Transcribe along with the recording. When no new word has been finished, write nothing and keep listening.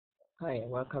Hi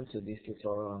and welcome to this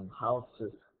tutorial on how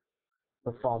to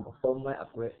perform a firmware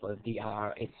upgrade for the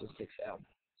DIR826L.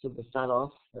 So to start off,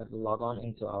 we have to log on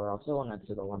into our router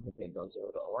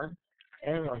 192.168.0.1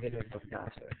 and log in with the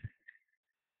password.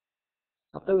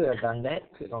 After we have done that,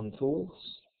 click on Tools,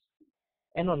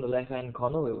 and on the left hand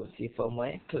corner we will see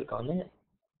Firmware. Click on it.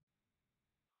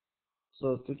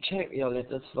 So to check your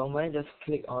latest firmware, just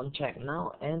click on Check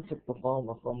Now, and to perform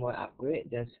a firmware upgrade,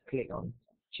 just click on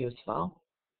Choose File.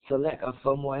 Select a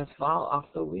firmware file,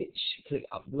 after which click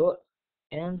Upload,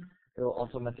 and it will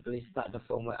automatically start the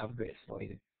firmware upgrade for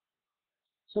you.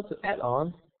 So to add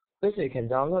on, first you can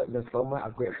download the firmware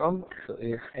upgrade from, so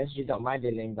it's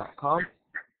sg.mydlink.com,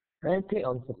 then click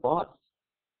on Support.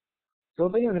 So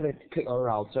then you're going to click on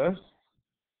Router,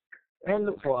 and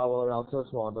look for our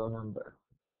router's model number.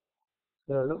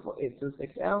 So look for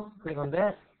 826L, click on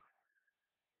that,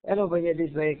 and over here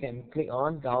this way you can click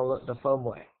on Download the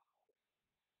firmware.